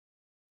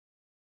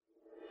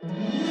There's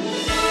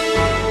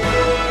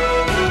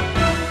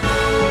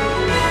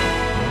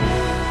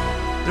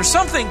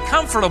something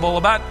comfortable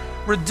about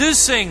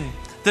reducing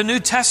the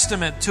New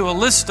Testament to a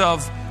list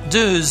of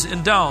do's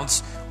and don'ts.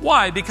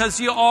 Why?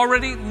 Because you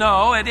already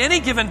know at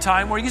any given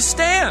time where you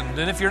stand.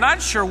 And if you're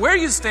not sure where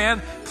you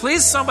stand,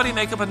 please somebody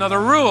make up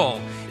another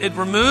rule. It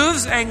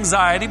removes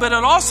anxiety, but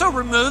it also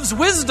removes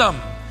wisdom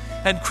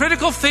and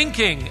critical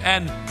thinking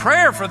and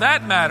prayer for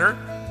that matter.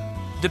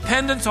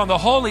 Dependence on the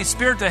Holy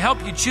Spirit to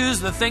help you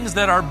choose the things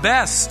that are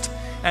best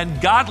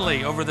and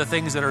godly over the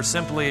things that are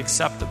simply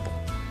acceptable.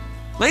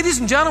 Ladies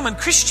and gentlemen,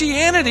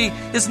 Christianity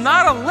is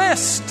not a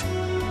list.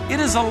 It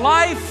is a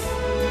life.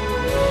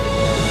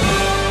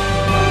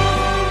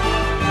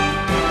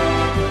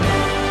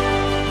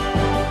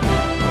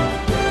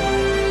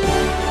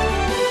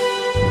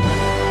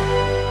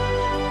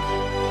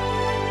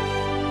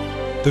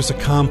 There's a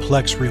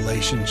complex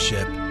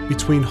relationship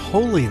between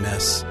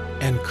holiness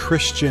and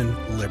Christian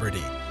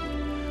liberty.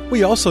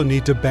 We also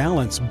need to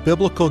balance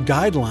biblical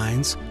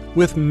guidelines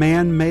with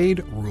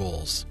man-made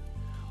rules.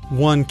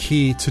 One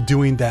key to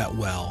doing that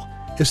well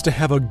is to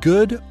have a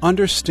good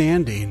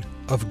understanding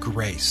of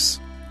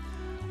grace.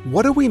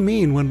 What do we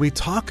mean when we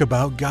talk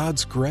about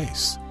God's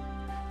grace?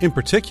 In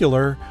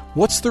particular,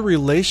 what's the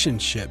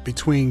relationship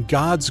between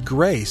God's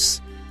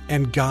grace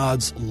and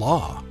God's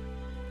law?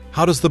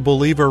 How does the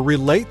believer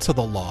relate to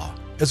the law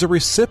as a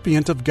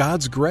recipient of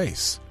God's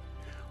grace?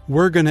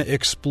 We're going to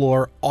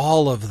explore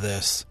all of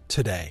this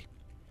today.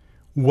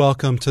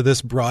 Welcome to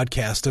this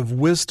broadcast of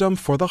Wisdom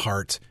for the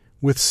Heart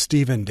with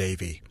Stephen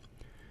Davey.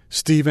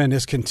 Stephen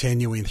is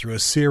continuing through a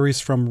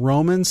series from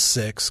Romans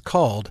 6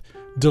 called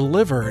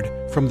Delivered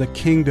from the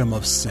Kingdom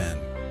of Sin.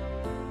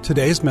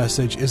 Today's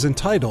message is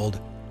entitled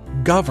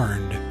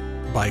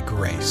Governed by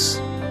Grace.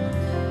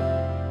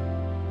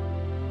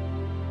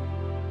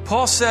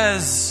 Paul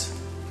says,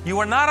 you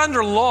are not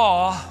under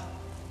law,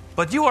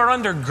 but you are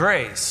under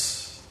grace.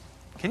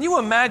 Can you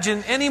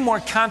imagine any more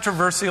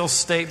controversial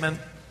statement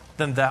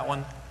than that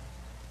one?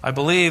 I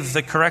believe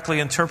that correctly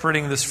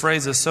interpreting this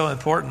phrase is so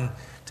important.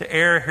 To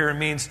err here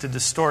means to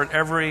distort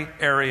every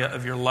area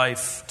of your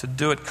life. To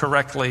do it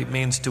correctly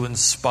means to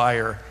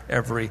inspire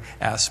every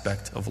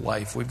aspect of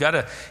life. We've got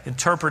to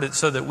interpret it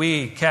so that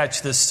we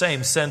catch this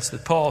same sense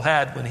that Paul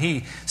had when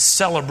he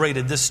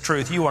celebrated this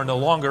truth. You are no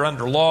longer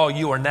under law,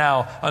 you are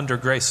now under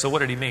grace. So what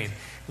did he mean?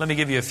 Let me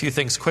give you a few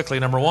things quickly.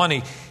 Number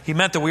one, he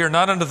meant that we are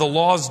not under the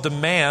law's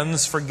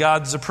demands for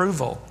God's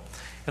approval.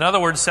 In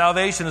other words,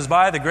 salvation is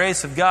by the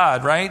grace of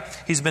God, right?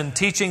 He's been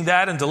teaching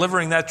that and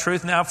delivering that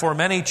truth now for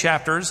many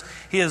chapters.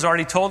 He has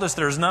already told us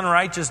there is none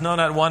righteous, no,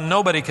 not one.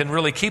 Nobody can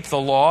really keep the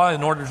law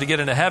in order to get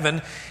into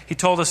heaven. He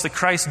told us that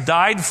Christ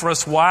died for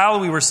us while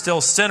we were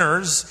still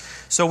sinners.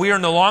 So we are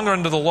no longer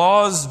under the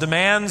law's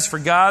demands for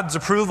God's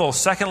approval.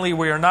 Secondly,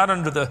 we are not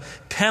under the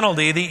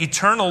penalty, the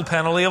eternal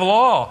penalty of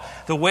law.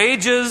 The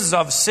wages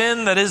of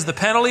sin, that is the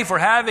penalty for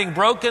having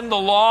broken the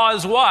law,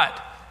 is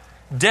what?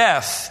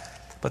 Death.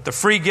 But the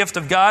free gift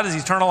of God is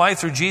eternal life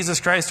through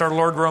Jesus Christ our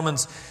Lord,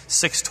 Romans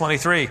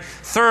 6:23.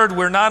 Third,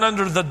 we're not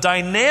under the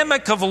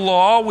dynamic of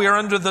law. We are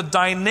under the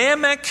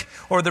dynamic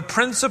or the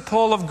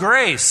principle of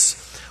grace.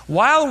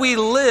 While we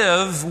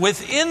live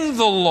within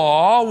the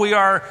law, we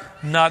are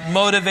not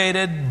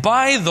motivated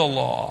by the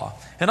law.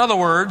 In other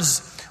words,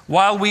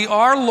 while we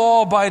are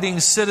law-abiding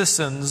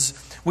citizens,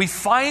 we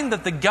find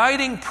that the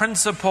guiding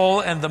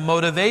principle and the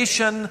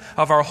motivation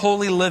of our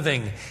holy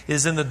living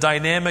is in the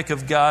dynamic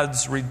of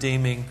God's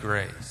redeeming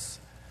grace.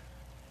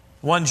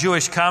 One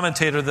Jewish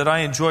commentator that I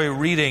enjoy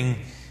reading,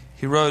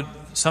 he wrote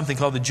something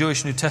called the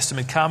Jewish New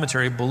Testament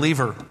Commentary,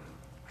 Believer,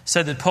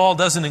 said that Paul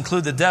doesn't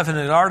include the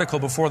definite article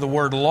before the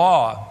word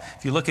law.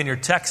 If you look in your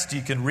text,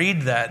 you can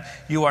read that.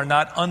 You are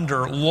not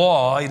under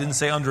law. He didn't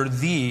say under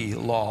the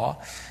law.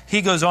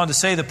 He goes on to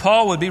say that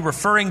Paul would be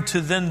referring to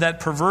then that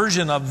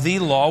perversion of the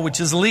law, which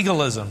is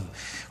legalism.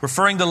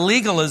 Referring to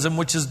legalism,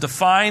 which is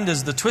defined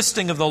as the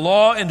twisting of the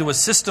law into a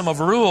system of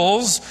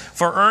rules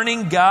for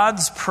earning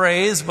God's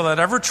praise without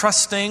ever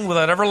trusting,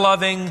 without ever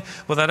loving,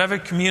 without ever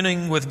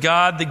communing with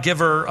God, the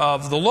giver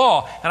of the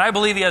law. And I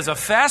believe he has a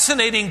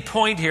fascinating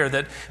point here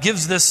that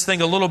gives this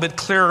thing a little bit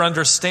clearer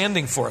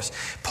understanding for us.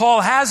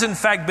 Paul has, in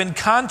fact, been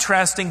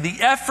contrasting the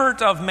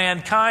effort of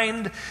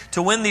mankind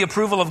to win the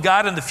approval of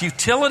God and the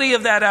futility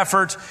of that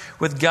effort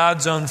with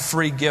God's own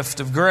free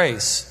gift of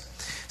grace.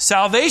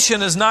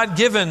 Salvation is not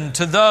given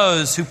to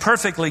those who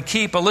perfectly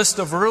keep a list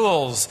of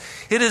rules.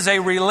 It is a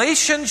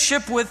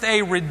relationship with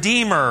a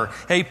Redeemer,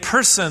 a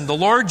person, the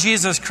Lord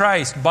Jesus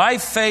Christ, by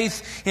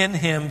faith in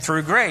Him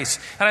through grace.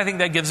 And I think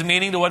that gives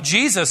meaning to what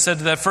Jesus said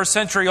to that first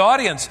century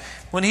audience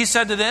when He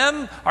said to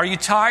them, "Are you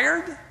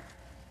tired?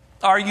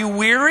 Are you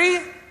weary?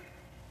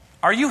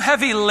 Are you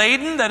heavy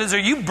laden? That is, are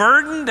you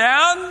burdened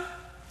down?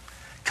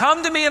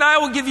 Come to me and I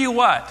will give you"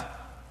 what?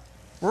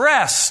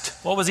 Rest.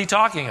 What was He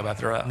talking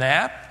about? A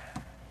nap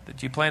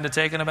that you plan to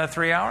take in about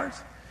 3 hours?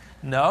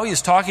 No,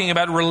 he's talking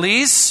about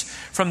release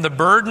from the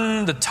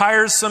burden, the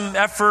tiresome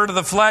effort of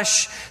the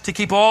flesh to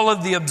keep all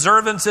of the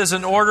observances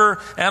in order,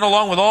 and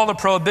along with all the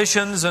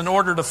prohibitions in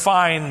order to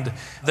find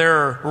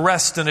their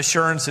rest and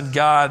assurance in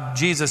God.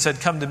 Jesus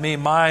said, "Come to me,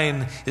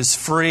 mine is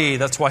free."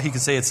 That's why he can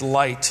say it's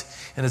light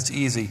and it's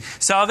easy.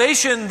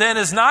 Salvation then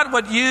is not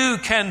what you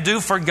can do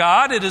for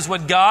God. It is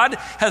what God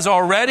has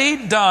already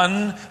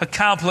done,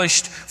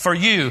 accomplished for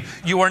you.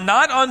 You are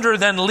not under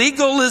then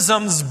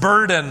legalism's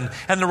burden,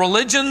 and the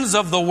religions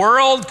of the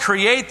world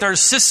create their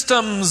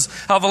systems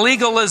of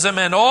legalism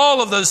and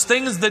all of those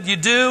things that you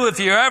do if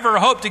you ever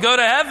hope to go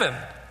to heaven.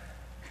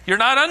 You're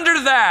not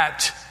under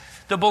that.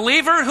 The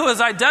believer who is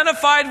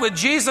identified with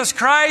Jesus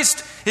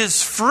Christ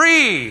is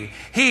free.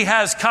 He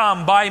has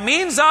come by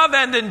means of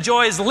and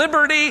enjoys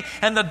liberty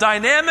and the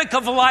dynamic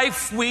of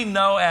life we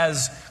know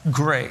as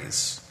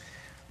grace.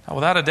 Now,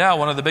 without a doubt,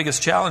 one of the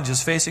biggest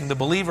challenges facing the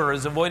believer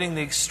is avoiding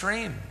the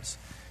extremes.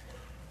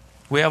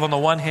 We have on the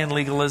one hand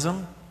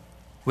legalism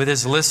with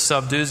his lists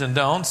of do's and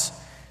don'ts.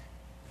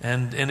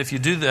 And if you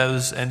do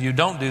those and you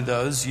don't do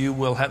those, you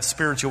will have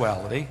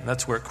spirituality.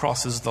 That's where it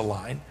crosses the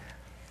line.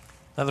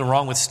 Nothing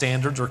wrong with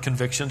standards or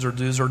convictions or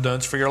do's or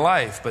don'ts for your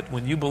life. But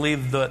when you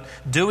believe that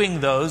doing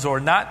those or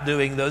not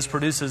doing those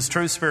produces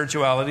true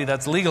spirituality,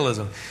 that's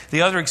legalism.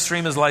 The other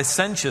extreme is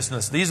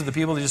licentiousness. These are the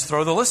people who just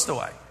throw the list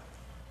away.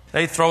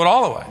 They throw it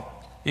all away.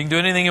 You can do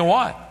anything you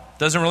want.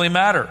 Doesn't really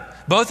matter.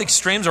 Both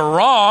extremes are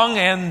wrong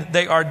and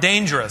they are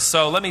dangerous.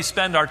 So let me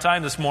spend our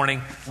time this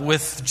morning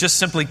with just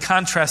simply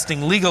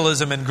contrasting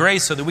legalism and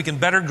grace so that we can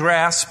better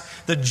grasp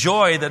the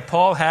joy that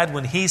Paul had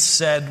when he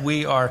said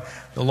we are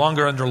no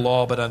longer under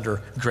law but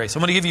under grace.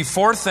 I'm going to give you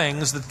 4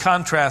 things that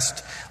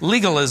contrast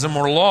legalism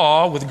or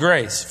law with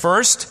grace.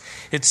 First,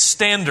 it's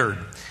standard.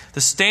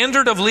 The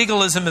standard of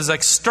legalism is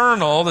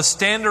external. The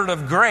standard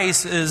of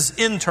grace is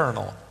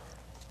internal.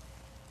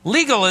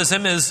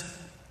 Legalism is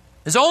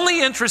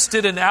only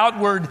interested in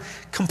outward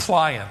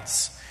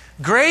compliance.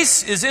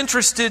 Grace is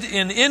interested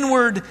in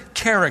inward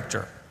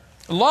character.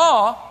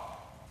 Law,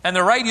 and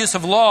the right use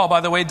of law,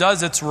 by the way,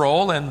 does its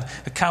role and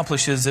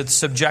accomplishes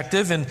its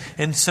objective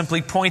in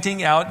simply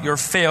pointing out your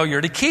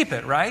failure to keep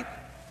it, right?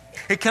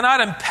 It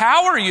cannot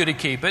empower you to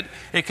keep it.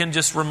 It can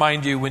just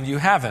remind you when you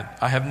haven't.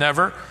 I have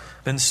never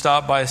been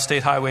stopped by a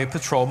state highway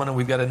patrolman, and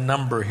we've got a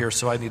number here,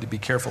 so I need to be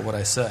careful what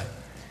I say.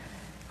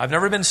 I've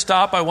never been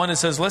stopped by one that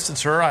says, "Listen,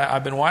 sir,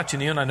 I've been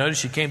watching you and I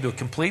noticed you came to a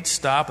complete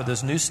stop at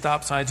those new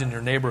stop signs in your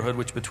neighborhood,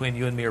 which between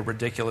you and me are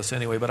ridiculous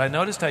anyway. But I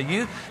noticed how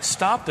you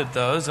stopped at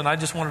those and I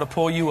just wanted to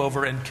pull you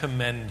over and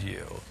commend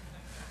you."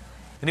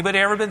 Anybody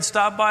ever been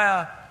stopped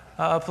by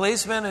a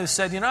policeman who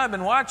said, "I've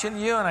been watching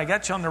you and I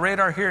got you on the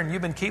radar here and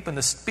you've been keeping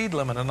the speed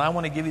limit and I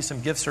want to give you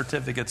some gift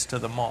certificates to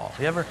the mall"?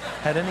 You ever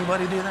had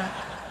anybody do that?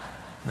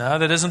 No,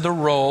 that isn't the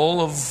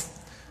role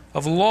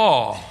of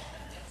law.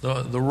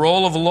 The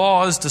role of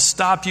law is to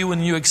stop you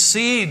when you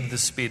exceed the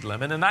speed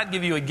limit and not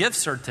give you a gift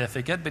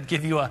certificate, but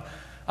give you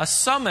a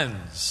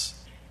summons,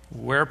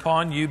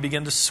 whereupon you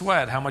begin to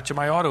sweat. How much of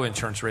my auto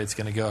insurance rate's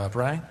going to go up,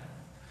 right?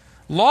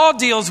 Law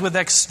deals with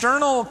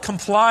external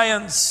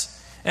compliance,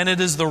 and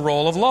it is the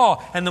role of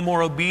law. And the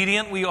more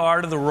obedient we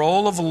are to the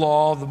role of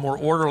law, the more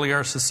orderly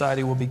our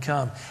society will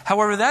become.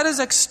 However, that is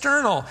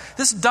external.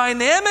 This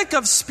dynamic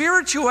of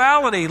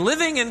spirituality,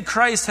 living in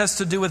Christ, has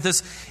to do with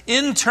this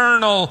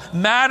internal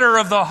matter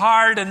of the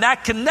heart, and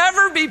that can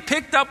never be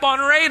picked up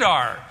on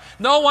radar.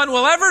 No one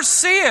will ever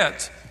see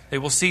it. They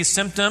will see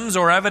symptoms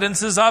or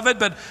evidences of it,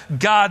 but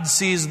God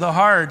sees the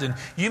heart. And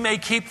you may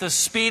keep the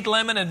speed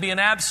limit and be an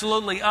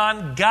absolutely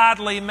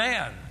ungodly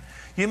man.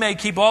 You may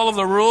keep all of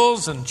the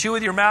rules and chew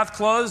with your mouth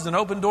closed and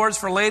open doors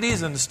for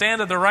ladies and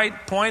stand at the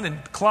right point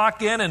and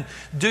clock in and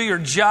do your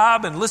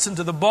job and listen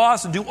to the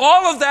boss and do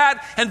all of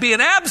that and be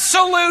an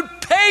absolute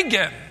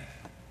pagan.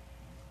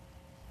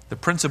 The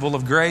principle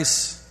of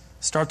grace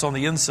starts on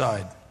the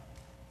inside.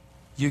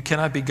 You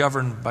cannot be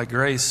governed by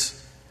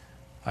grace,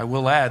 I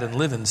will add, and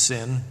live in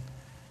sin.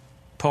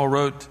 Paul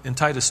wrote in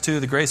Titus 2,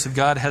 the grace of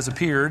God has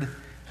appeared,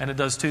 and it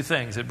does 2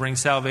 things. It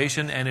brings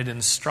salvation and it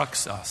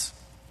instructs us.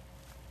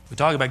 We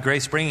talk about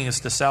grace bringing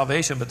us to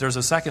salvation, but there's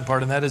a second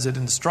part, and that is it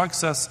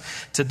instructs us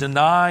to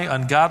deny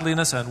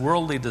ungodliness and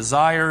worldly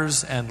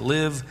desires and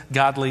live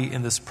godly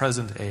in this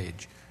present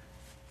age.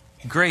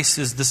 Grace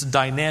is this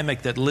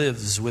dynamic that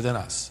lives within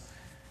us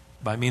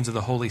by means of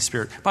the Holy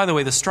Spirit. By the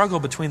way, the struggle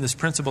between this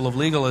principle of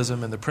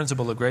legalism and the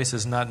principle of grace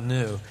is not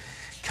new.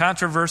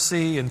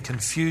 Controversy and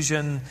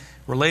confusion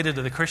related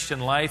to the Christian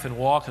life and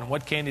walk and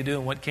what can you do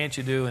and what can't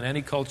you do in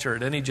any culture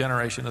at any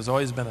generation has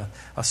always been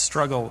a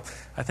struggle.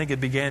 I think it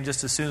began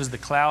just as soon as the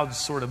clouds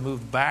sort of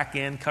moved back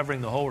in,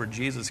 covering the hole where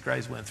Jesus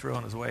Christ went through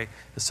on his way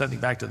ascending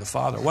back to the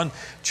Father. One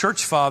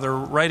church father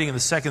writing in the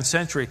 2nd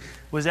century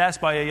was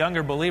asked by a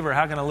younger believer,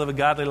 "How can I live a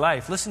godly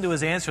life?" Listen to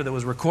his answer that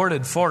was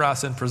recorded for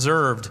us and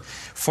preserved.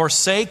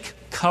 "Forsake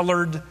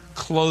colored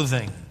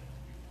clothing.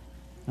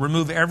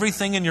 Remove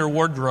everything in your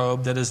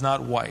wardrobe that is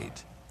not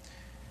white.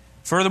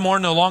 Furthermore,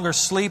 no longer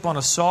sleep on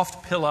a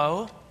soft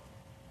pillow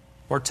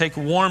or take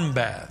warm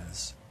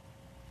baths.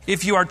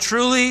 If you are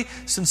truly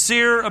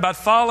sincere about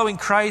following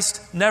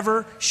Christ,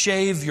 never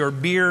shave your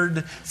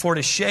beard, for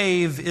to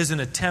shave is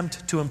an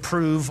attempt to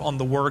improve on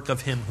the work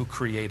of Him who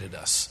created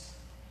us.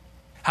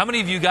 How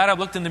many of you got up,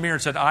 looked in the mirror,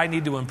 and said, I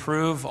need to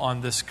improve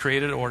on this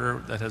created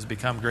order that has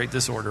become great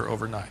disorder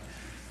overnight?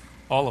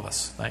 All of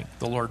us. Thank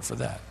the Lord for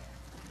that.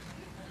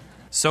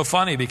 So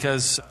funny,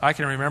 because I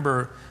can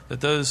remember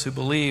that those who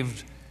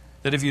believed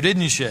that if you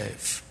didn't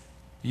shave,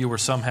 you were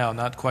somehow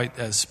not quite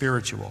as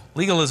spiritual.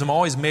 Legalism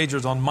always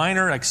majors on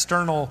minor,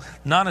 external,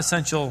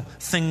 non-essential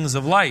things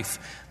of life.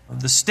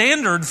 The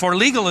standard for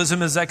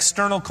legalism is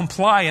external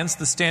compliance.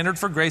 The standard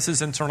for grace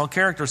is internal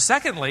character.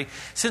 Secondly,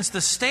 since the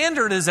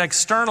standard is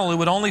external, it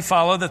would only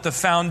follow that the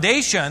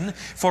foundation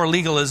for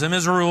legalism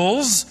is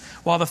rules,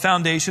 while the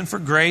foundation for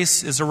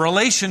grace is a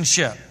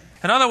relationship.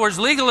 In other words,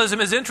 legalism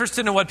is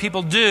interested in what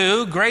people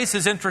do. Grace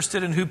is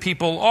interested in who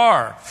people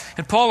are.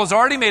 And Paul has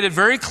already made it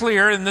very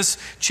clear in this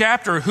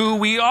chapter who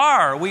we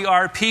are. We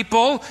are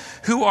people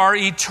who are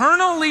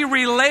eternally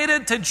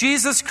related to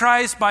Jesus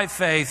Christ by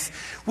faith.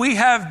 We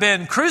have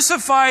been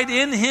crucified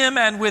in Him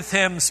and with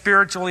Him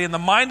spiritually in the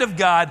mind of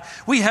God.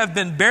 We have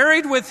been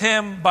buried with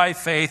Him by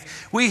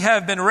faith. We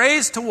have been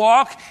raised to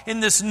walk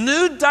in this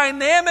new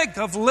dynamic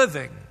of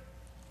living,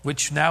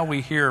 which now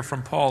we hear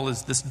from Paul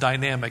is this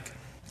dynamic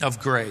of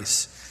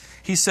grace.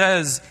 He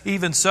says,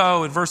 even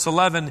so, in verse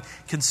 11,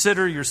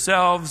 consider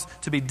yourselves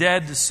to be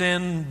dead to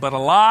sin, but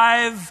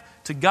alive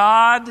to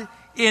God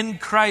in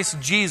Christ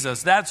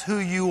Jesus. That's who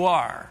you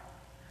are.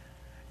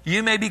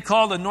 You may be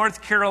called a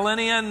North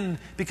Carolinian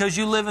because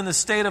you live in the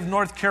state of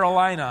North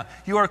Carolina.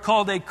 You are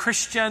called a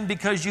Christian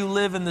because you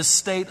live in the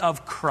state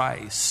of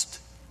Christ.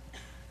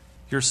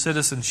 Your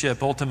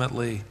citizenship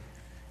ultimately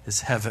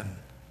is heaven.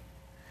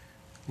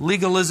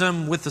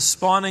 Legalism, with the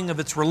spawning of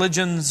its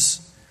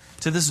religions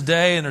to this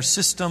day and their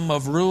system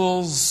of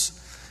rules,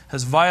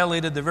 has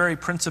violated the very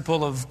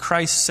principle of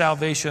Christ's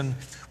salvation,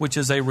 which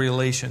is a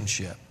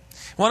relationship.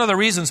 One of the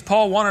reasons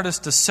Paul wanted us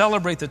to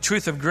celebrate the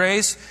truth of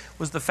grace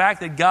was the fact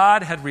that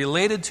God had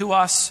related to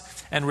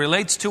us and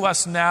relates to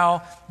us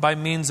now by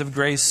means of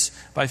grace,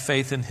 by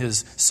faith in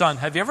His Son.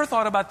 Have you ever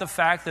thought about the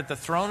fact that the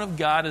throne of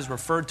God is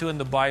referred to in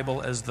the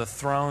Bible as the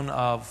throne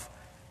of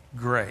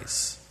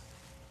grace?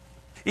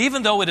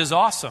 Even though it is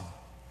awesome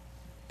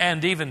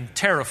and even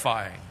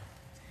terrifying,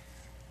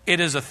 it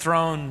is a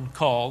throne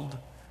called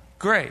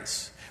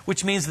grace,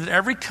 which means that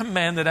every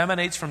command that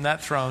emanates from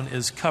that throne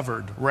is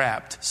covered,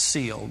 wrapped,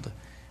 sealed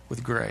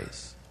with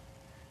grace.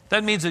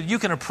 That means that you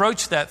can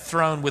approach that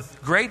throne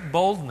with great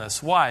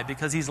boldness. Why?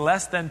 Because He's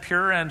less than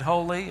pure and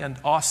holy and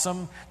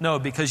awesome? No,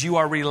 because you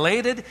are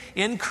related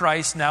in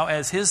Christ now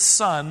as His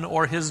son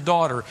or His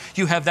daughter.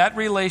 You have that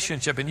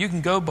relationship, and you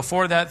can go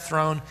before that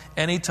throne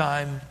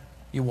anytime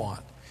you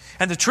want.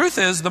 And the truth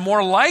is, the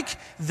more like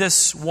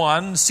this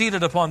one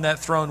seated upon that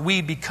throne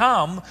we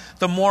become,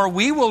 the more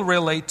we will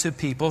relate to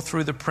people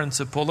through the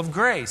principle of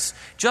grace.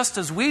 Just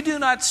as we do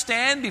not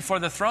stand before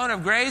the throne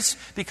of grace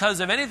because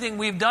of anything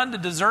we've done to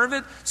deserve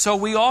it, so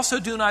we also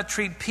do not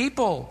treat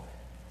people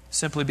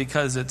simply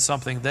because it's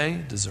something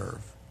they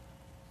deserve.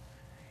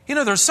 You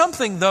know, there's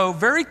something, though,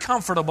 very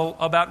comfortable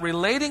about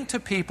relating to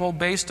people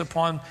based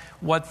upon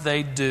what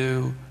they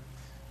do.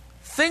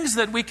 Things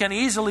that we can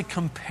easily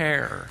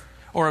compare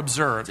or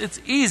observe. It's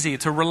easy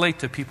to relate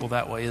to people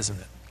that way, isn't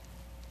it?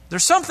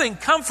 There's something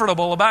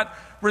comfortable about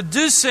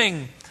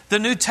reducing the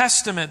New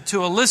Testament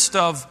to a list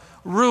of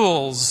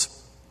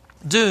rules,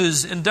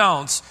 do's and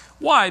don'ts.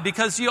 Why?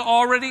 Because you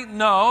already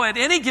know at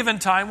any given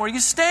time where you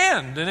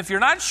stand. And if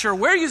you're not sure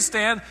where you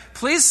stand,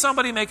 please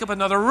somebody make up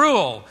another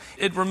rule.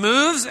 It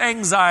removes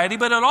anxiety,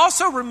 but it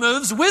also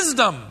removes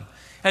wisdom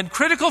and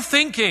critical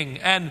thinking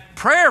and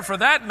prayer, for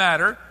that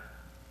matter.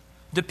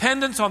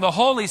 Dependence on the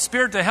Holy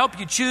Spirit to help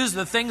you choose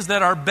the things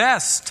that are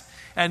best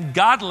and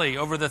godly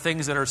over the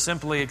things that are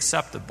simply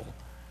acceptable.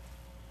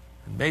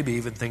 And maybe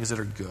even things that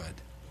are good.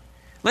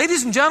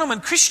 Ladies and gentlemen,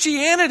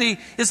 Christianity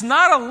is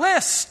not a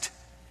list.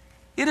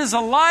 It is a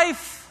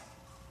life.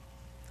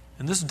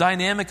 And this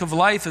dynamic of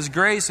life is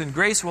grace, and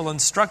grace will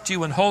instruct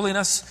you in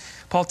holiness.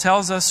 Paul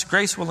tells us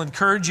grace will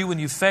encourage you when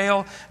you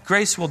fail.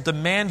 Grace will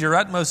demand your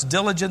utmost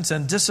diligence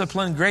and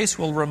discipline. Grace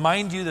will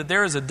remind you that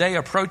there is a day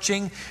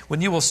approaching when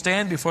you will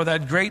stand before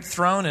that great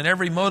throne, and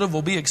every motive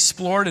will be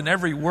explored, and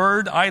every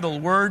word, idle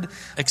word,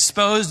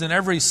 exposed, and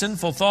every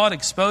sinful thought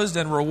exposed,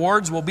 and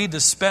rewards will be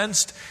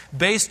dispensed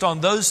based on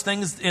those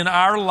things in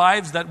our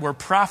lives that were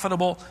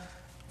profitable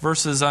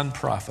versus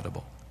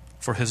unprofitable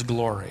for His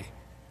glory.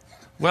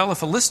 Well,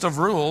 if a list of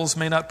rules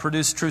may not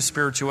produce true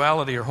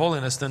spirituality or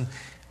holiness, then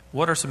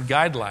what are some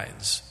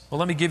guidelines? Well,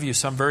 let me give you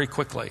some very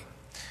quickly.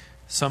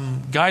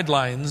 Some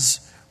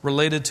guidelines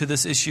related to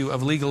this issue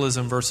of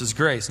legalism versus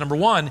grace. Number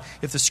one,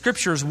 if the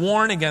Scriptures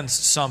warn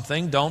against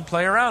something, don't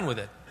play around with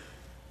it.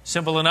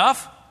 Simple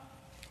enough.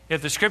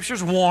 If the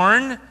Scriptures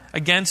warn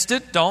against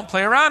it, don't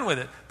play around with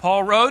it.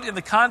 Paul wrote in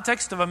the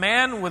context of a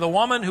man with a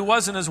woman who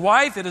wasn't his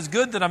wife, it is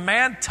good that a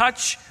man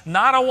touch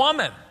not a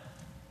woman.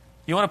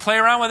 You want to play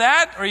around with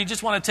that, or you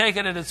just want to take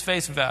it at its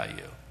face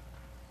value?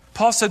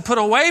 Paul said, put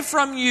away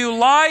from you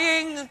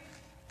lying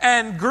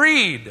and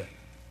greed.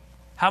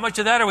 How much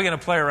of that are we going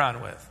to play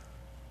around with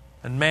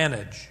and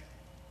manage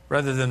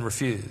rather than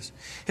refuse?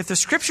 If the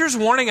Scriptures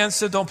warn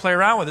against it, don't play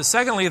around with it.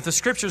 Secondly, if the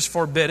Scriptures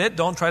forbid it,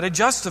 don't try to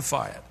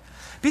justify it.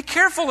 Be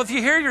careful if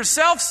you hear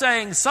yourself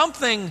saying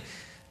something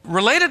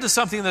related to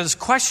something that is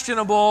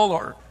questionable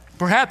or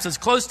perhaps as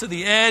close to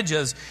the edge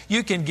as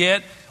you can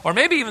get, or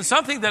maybe even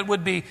something that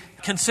would be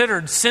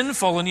considered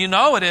sinful and you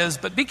know it is.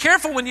 But be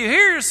careful when you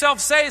hear yourself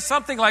say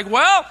something like,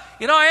 well,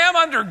 I am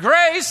under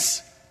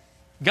grace.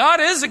 God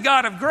is a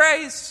God of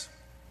grace.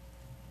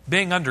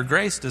 Being under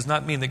grace does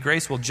not mean that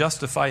grace will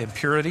justify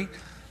impurity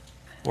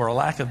or a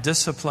lack of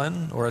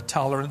discipline or a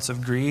tolerance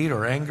of greed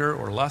or anger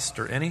or lust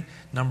or any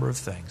number of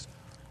things.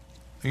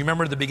 You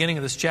remember at the beginning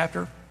of this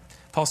chapter,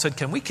 Paul said,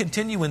 can we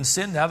continue in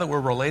sin now that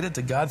we're related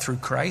to God through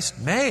Christ?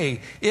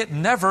 May it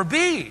never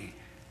be.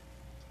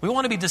 We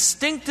want to be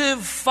distinctive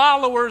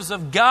followers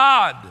of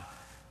God.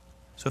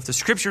 So if the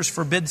Scriptures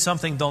forbid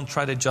something, don't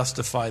try to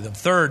justify them.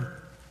 Third,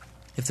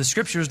 if the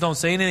Scriptures don't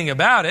say anything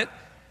about it,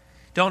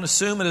 don't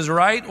assume it is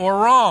right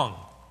or wrong.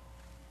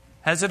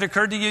 Has it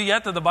occurred to you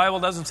yet that the Bible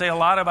doesn't say a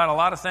lot about a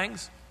lot of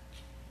things?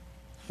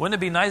 Wouldn't it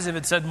be nice if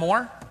it said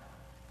more?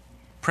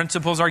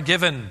 Principles are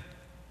given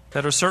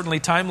that are certainly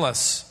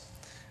timeless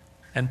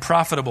and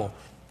profitable,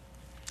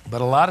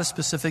 but a lot of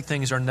specific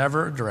things are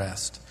never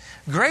addressed.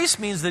 Grace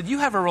means that you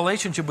have a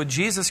relationship with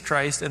Jesus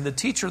Christ and the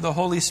teacher, the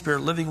Holy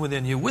Spirit, living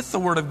within you with the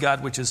Word of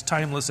God, which is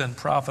timeless and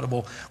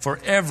profitable for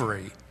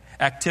every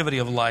activity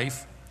of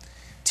life,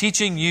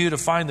 teaching you to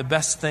find the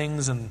best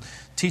things and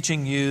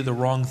teaching you the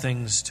wrong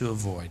things to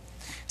avoid.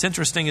 It's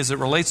interesting as it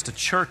relates to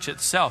church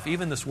itself,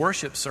 even this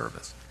worship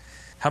service,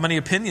 how many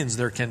opinions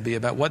there can be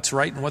about what's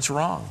right and what's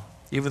wrong,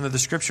 even though the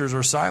Scriptures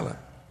are silent.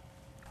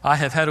 I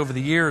have had over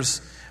the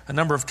years a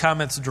number of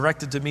comments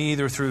directed to me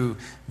either through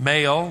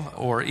mail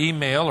or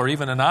email or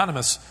even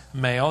anonymous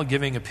mail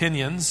giving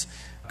opinions,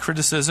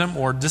 criticism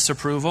or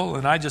disapproval.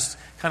 And I just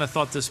kind of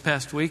thought this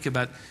past week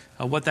about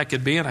what that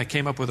could be, and I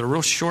came up with a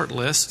real short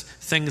list.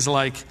 Things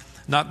like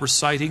not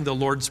reciting the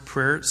Lord's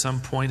Prayer at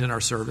some point in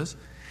our service,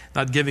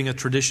 not giving a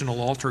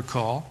traditional altar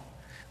call,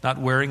 not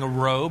wearing a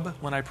robe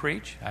when I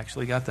preach. I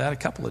actually got that a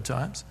couple of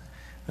times.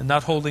 And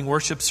not holding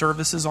worship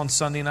services on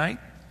Sunday night,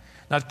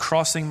 not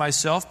crossing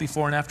myself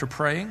before and after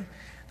praying,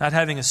 not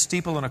having a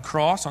steeple and a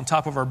cross on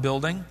top of our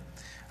building,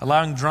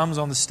 allowing drums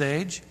on the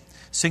stage,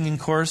 singing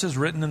choruses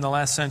written in the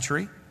last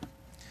century,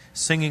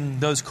 singing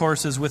those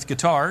choruses with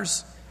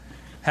guitars,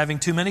 having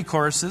too many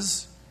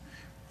choruses,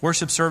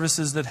 worship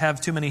services that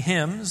have too many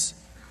hymns.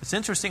 It's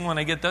interesting when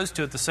I get those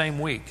two at the same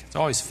week. It's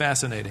always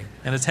fascinating,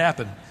 and it's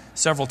happened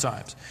several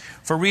times.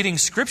 For reading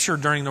Scripture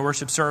during the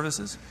worship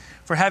services,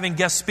 for having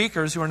guest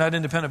speakers who are not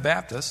independent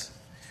Baptists,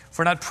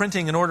 for not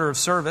printing an order of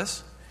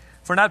service,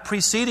 for not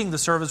preceding the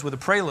service with a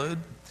prelude,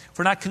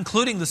 for not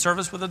concluding the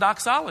service with a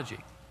doxology.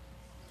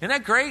 Isn't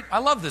that great? I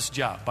love this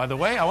job, by the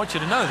way. I want you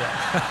to know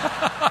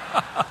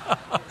that.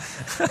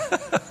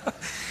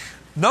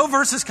 No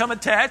verses come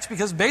attached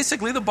because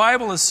basically the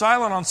Bible is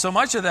silent on so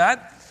much of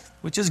that,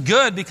 which is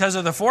good because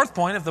of the fourth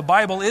point. If the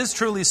Bible is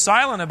truly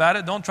silent about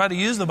it, don't try to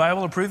use the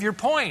Bible to prove your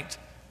point.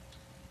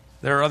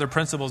 There are other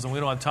principles, and we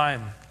don't have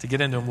time to get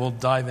into them. We'll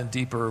dive in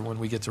deeper when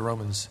we get to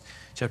Romans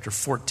chapter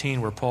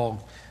 14, where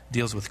Paul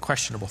deals with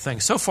questionable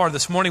things. So far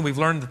this morning, we've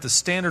learned that the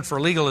standard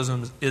for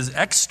legalism is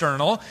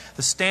external.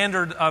 The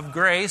standard of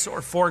grace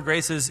or for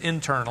grace is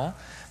internal.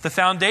 The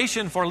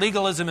foundation for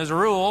legalism is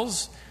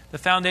rules. The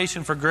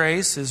foundation for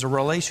grace is a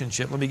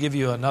relationship. Let me give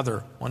you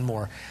one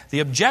more. The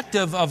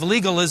objective of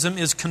legalism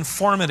is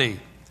conformity.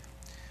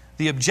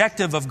 The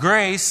objective of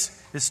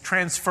grace is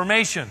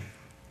transformation.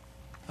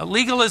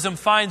 Legalism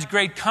finds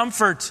great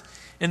comfort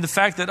in the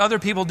fact that other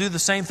people do the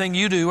same thing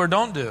you do or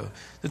don't do.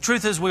 The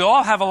truth is we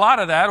all have a lot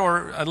of that,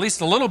 or at least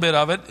a little bit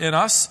of it in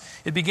us.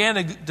 It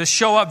began to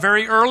show up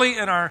very early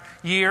in our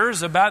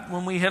years, about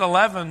when we hit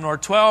 11 or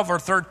 12 or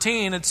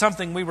 13. It's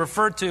something we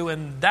refer to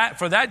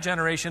for that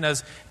generation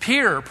as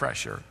peer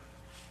pressure.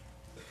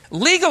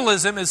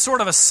 Legalism is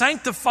sort of a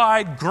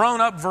sanctified,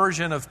 grown-up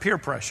version of peer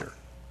pressure,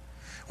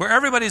 where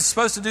everybody's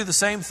supposed to do the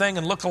same thing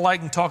and look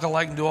alike and talk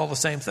alike and do all the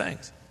same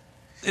things.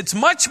 It's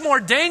much more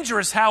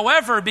dangerous,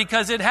 however,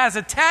 because it has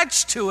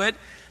attached to it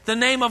the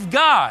name of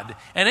God.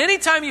 And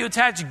anytime you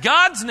attach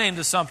God's name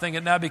to something,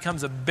 it now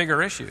becomes a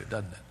bigger issue,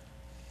 doesn't it?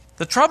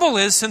 The trouble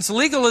is, since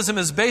legalism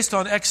is based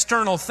on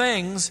external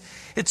things,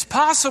 it's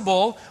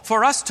possible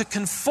for us to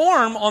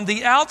conform on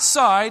the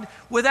outside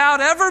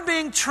without ever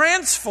being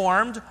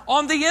transformed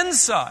on the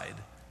inside.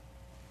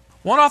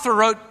 One author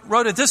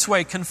wrote it this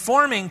way: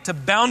 conforming to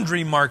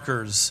boundary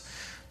markers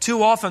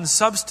too often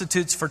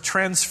substitutes for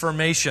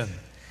transformation.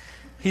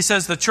 He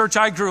says, the church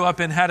I grew up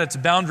in had its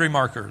boundary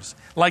markers,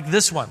 like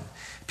this one.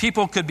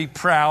 People could be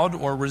proud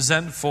or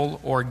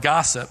resentful or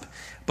gossip,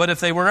 but if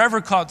they were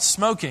ever caught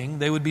smoking,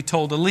 they would be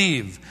told to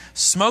leave.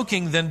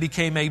 Smoking then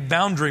became a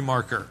boundary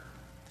marker.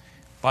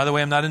 By the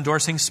way, I'm not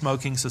endorsing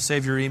smoking, so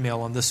save your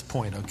email on this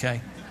point, okay?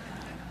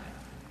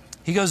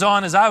 He goes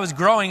on, as I was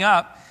growing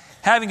up,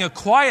 having a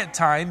quiet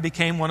time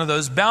became one of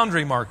those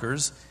boundary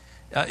markers.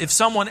 If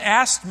someone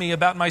asked me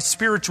about my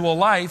spiritual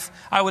life,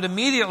 I would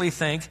immediately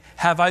think,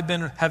 have I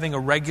been having a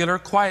regular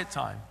quiet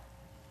time?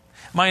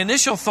 My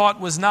initial thought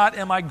was not,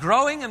 am I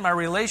growing in my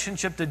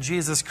relationship to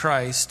Jesus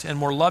Christ and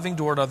more loving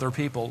toward other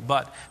people,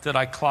 but did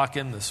I clock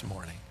in this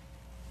morning?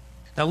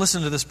 Now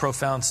listen to this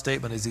profound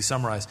statement as he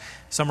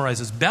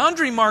summarizes.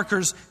 Boundary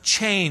markers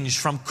change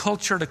from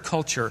culture to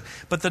culture,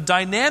 but the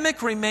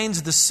dynamic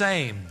remains the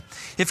same.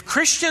 If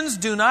Christians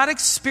do not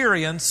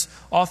experience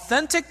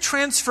authentic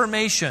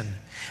transformation,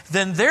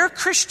 then their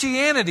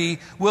Christianity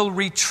will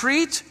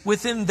retreat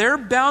within their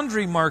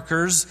boundary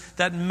markers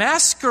that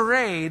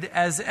masquerade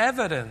as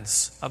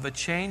evidence of a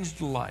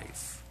changed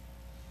life.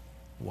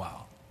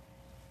 Wow.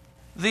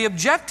 The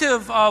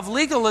objective of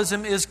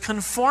legalism is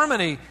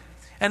conformity,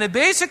 and it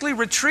basically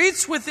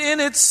retreats within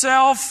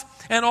itself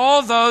and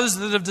all those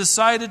that have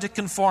decided to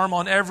conform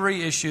on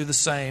every issue the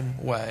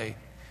same way.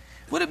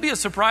 Would it be a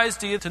surprise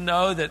to you to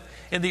know that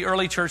in the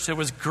early church there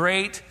was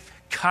great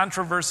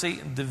controversy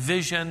and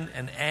division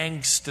and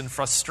angst and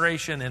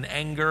frustration and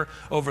anger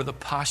over the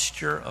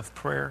posture of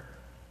prayer?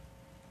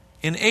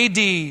 In AD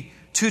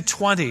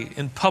 220,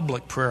 in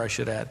public prayer I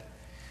should add,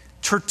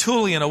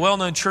 Tertullian, a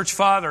well-known church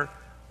father,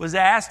 was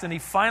asked, and he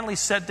finally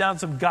set down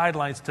some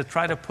guidelines to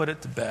try to put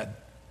it to bed.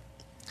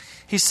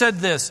 He said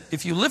this: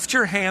 if you lift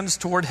your hands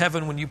toward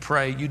heaven when you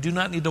pray, you do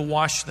not need to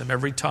wash them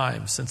every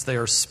time, since they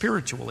are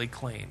spiritually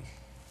clean.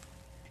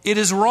 It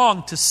is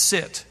wrong to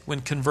sit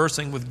when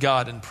conversing with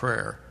God in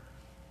prayer.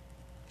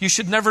 You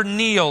should never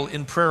kneel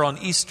in prayer on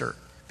Easter,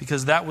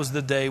 because that was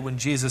the day when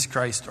Jesus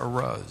Christ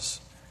arose.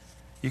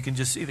 You can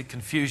just see the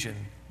confusion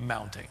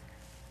mounting.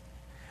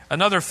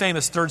 Another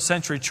famous 3rd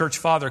century church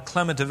father,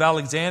 Clement of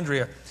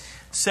Alexandria,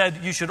 said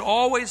you should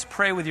always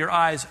pray with your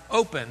eyes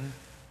open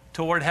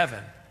toward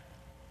heaven.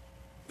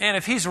 And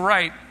if he's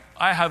right,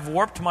 I have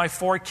warped my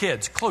 4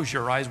 kids. Close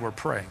your eyes, we're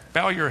praying.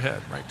 Bow your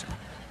head, right?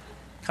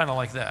 Kind of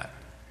like that.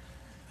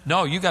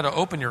 No, you got to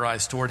open your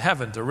eyes toward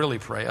heaven to really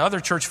pray.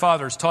 Other church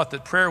fathers taught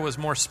that prayer was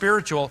more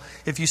spiritual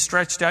if you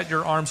stretched out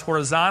your arms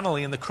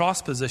horizontally in the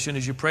cross position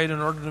as you prayed in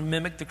order to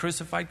mimic the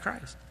crucified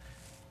Christ.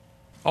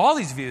 All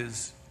these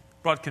views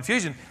brought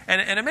confusion.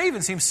 And it may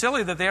even seem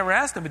silly that they ever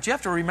asked them, but you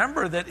have to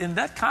remember that in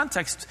that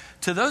context,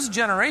 to those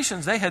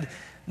generations, they had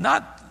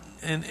not,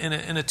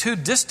 in a too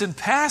distant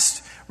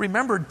past,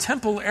 remembered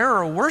temple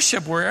era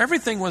worship where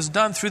everything was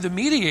done through the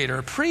mediator,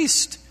 a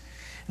priest.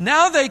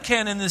 Now they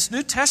can, in this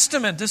New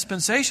Testament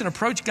dispensation,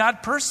 approach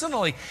God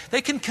personally.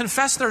 They can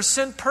confess their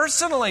sin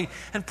personally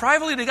and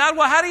privately to God.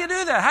 Well, how do you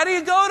do that? How do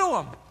you go to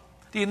Him?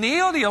 Do you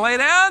kneel? Do you lay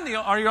down?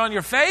 Are you on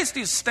your face? Do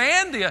you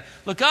stand? Do you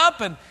look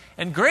up?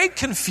 And great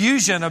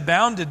confusion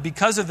abounded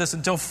because of this,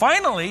 until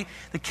finally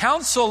the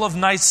Council of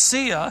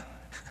Nicaea,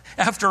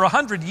 after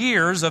 100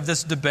 years of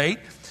this debate,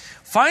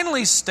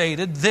 finally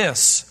stated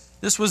this.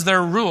 This was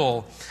their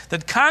rule,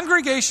 that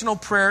congregational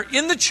prayer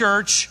in the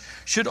church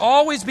should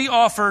always be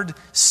offered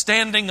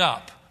standing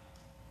up,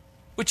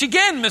 which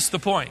again missed the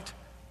point.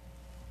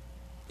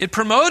 It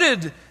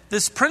promoted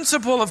this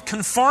principle of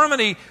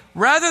conformity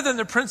rather than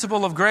the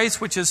principle of grace,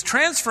 which is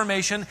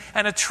transformation,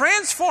 and a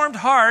transformed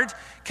heart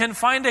can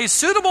find a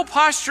suitable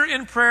posture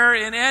in prayer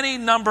in any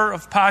number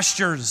of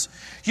postures.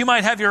 You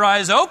might have your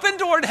eyes open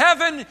toward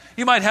heaven.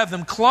 You might have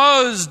them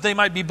closed. They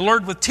might be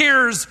blurred with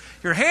tears.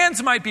 Your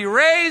hands might be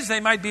raised. They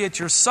might be at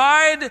your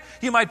side.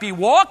 You might be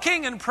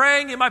walking and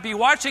praying. You might be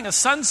watching a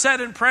sunset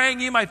and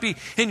praying. You might be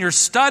in your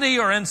study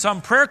or in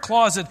some prayer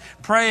closet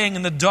praying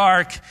in the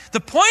dark. The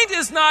point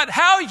is not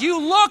how you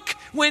look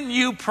when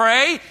you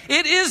pray.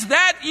 It is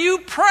that you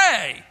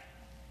pray.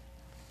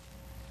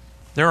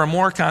 There are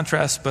more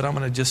contrasts, but I'm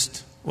going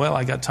to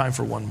I got time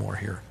for one more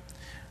here.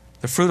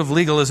 The fruit of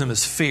legalism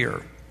is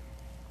fear.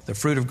 The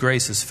fruit of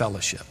grace is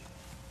fellowship.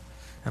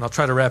 And I'll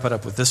try to wrap it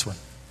up with this one.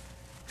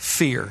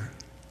 Fear.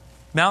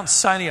 Mount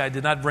Sinai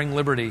did not bring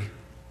liberty,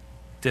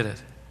 did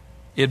it?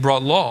 It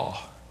brought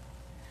law.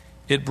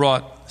 It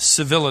brought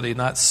civility,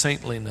 not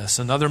saintliness.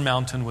 Another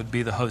mountain would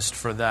be the host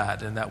for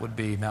that, and that would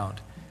be Mount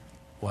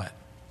what?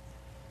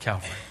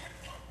 Calvary.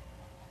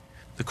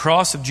 The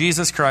cross of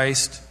Jesus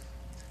Christ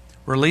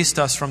released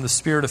us from the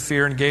spirit of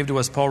fear and gave to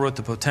us, Paul wrote,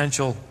 the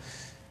potential,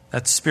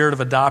 that spirit of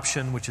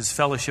adoption, which is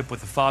fellowship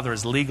with the Father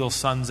as legal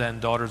sons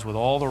and daughters with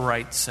all the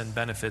rights and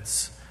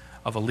benefits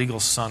of a legal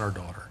son or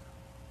daughter.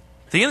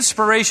 The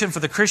inspiration for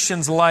the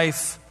Christian's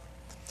life,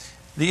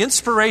 the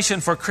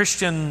inspiration for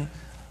Christian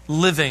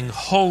living,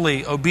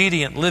 holy,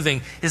 obedient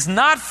living, is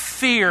not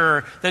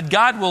fear that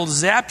God will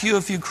zap you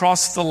if you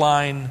cross the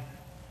line.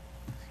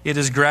 It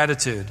is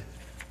gratitude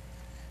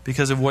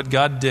because of what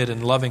God did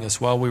in loving us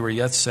while we were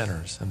yet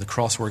sinners and the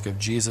cross work of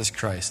Jesus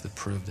Christ that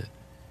proved it.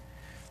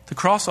 The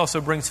cross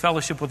also brings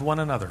fellowship with one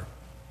another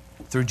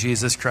through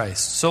Jesus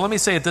Christ. So let me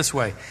say it this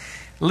way.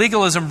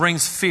 Legalism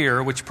brings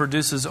fear, which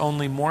produces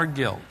only more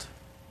guilt.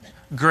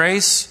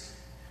 Grace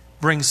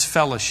brings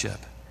fellowship,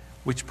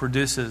 which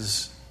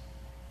produces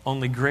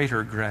only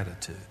greater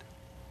gratitude.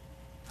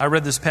 I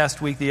read this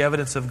past week the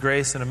evidence of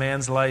grace in a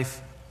man's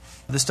life.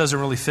 This doesn't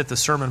really fit the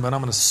sermon, but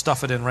I'm going to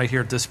stuff it in right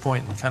here at this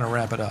point and kind of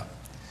wrap it up.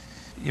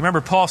 You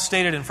remember Paul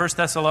stated in 1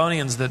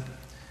 Thessalonians that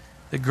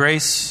that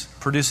grace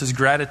produces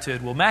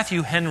gratitude. Well,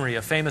 Matthew Henry,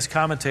 a famous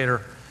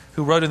commentator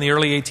who wrote in the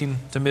early 18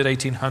 to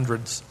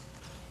mid-1800s,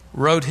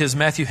 wrote his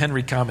Matthew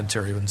Henry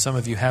commentary, and some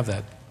of you have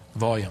that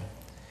volume.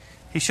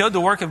 He showed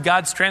the work of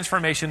God's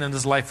transformation in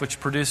his life, which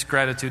produced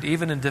gratitude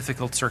even in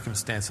difficult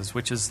circumstances,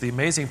 which is the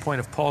amazing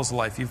point of Paul's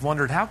life. You've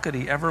wondered, how could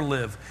he ever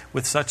live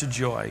with such a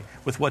joy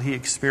with what he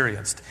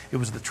experienced? It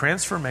was the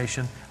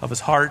transformation of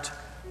his heart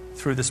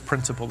through this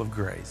principle of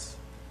grace.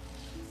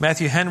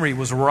 Matthew Henry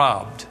was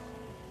robbed,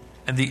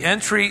 and the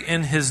entry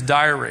in his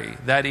diary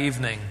that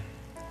evening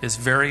is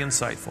very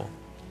insightful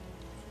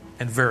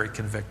and very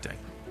convicting.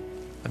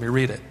 Let me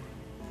read it.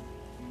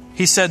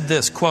 He said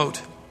this,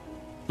 quote,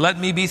 "Let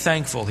me be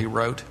thankful," he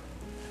wrote,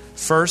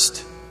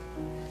 "first,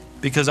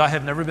 because I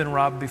have never been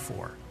robbed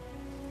before.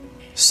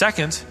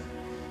 Second,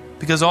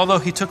 because although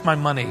he took my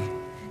money,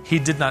 he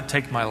did not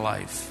take my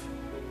life.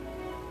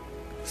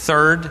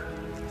 Third,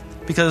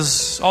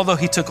 because although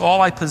he took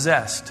all I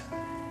possessed,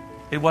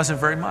 it wasn't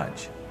very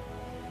much.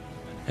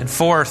 And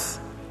fourth,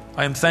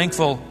 I am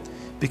thankful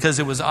because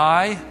it was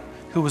I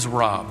who was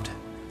robbed,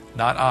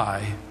 not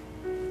I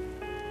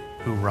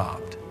who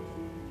robbed."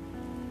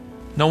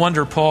 No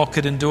wonder Paul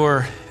could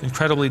endure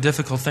incredibly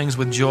difficult things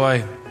with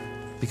joy,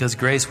 because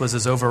grace was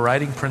his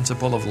overriding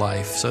principle of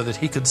life, so that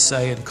he could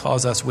say and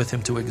cause us with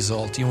him to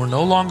exult. You are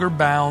no longer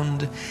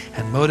bound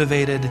and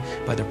motivated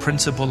by the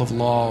principle of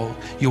law.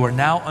 You are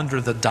now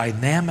under the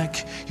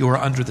dynamic, you are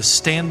under the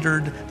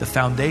standard, the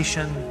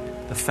foundation,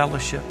 the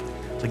fellowship,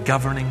 the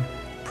governing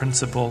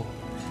principle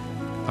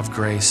of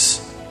grace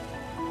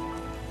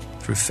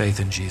through faith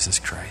in Jesus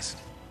Christ.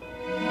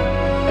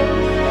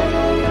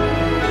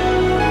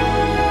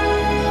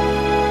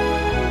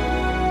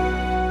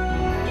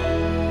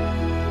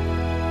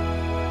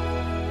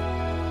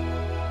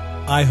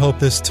 I hope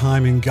this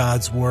time in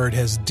God's Word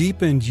has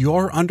deepened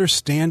your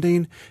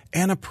understanding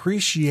and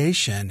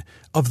appreciation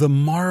of the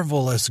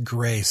marvelous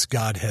grace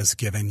God has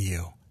given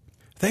you.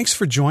 Thanks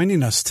for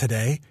joining us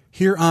today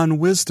here on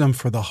Wisdom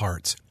for the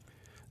Heart.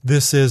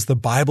 This is the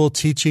Bible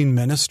teaching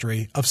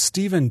ministry of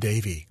Stephen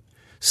Davey.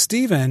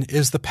 Stephen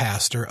is the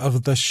pastor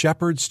of the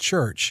Shepherd's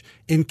Church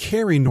in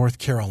Cary, North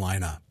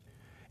Carolina.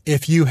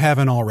 If you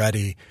haven't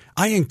already,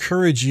 I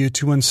encourage you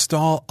to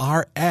install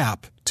our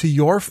app to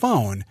your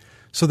phone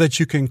so that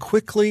you can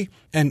quickly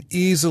and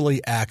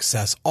easily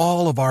access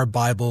all of our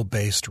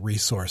Bible-based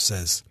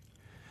resources.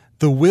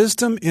 The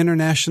Wisdom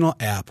International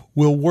app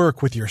will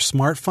work with your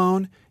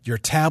smartphone, your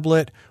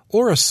tablet,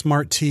 or a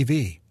smart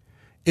TV.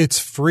 It's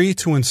free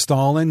to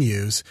install and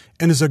use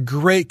and is a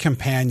great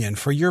companion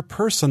for your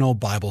personal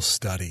Bible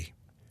study.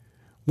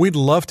 We'd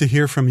love to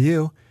hear from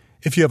you.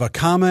 If you have a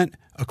comment,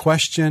 a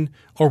question,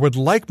 or would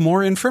like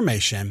more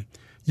information,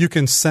 you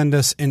can send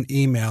us an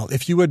email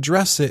if you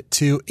address it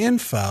to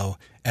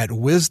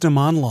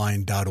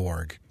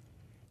info@wisdomonline.org.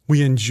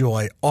 We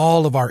enjoy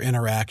all of our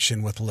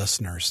interaction with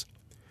listeners.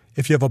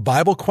 If you have a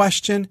Bible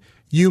question,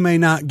 you may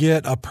not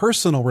get a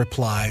personal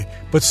reply,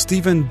 but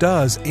Stephen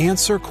does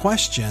answer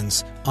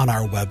questions on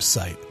our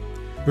website.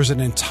 There's an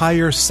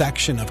entire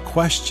section of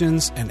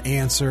questions and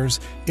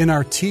answers in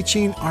our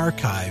teaching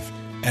archive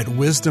at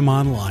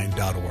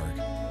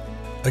wisdomonline.org.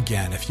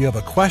 Again, if you have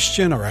a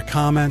question or a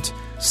comment,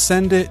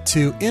 send it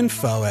to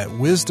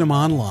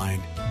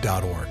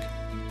info@wisdomonline.org.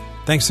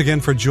 Thanks again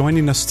for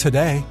joining us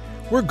today.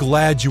 We're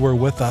glad you were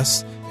with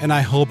us, and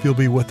I hope you'll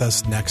be with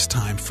us next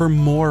time for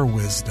more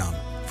wisdom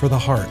for the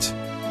heart.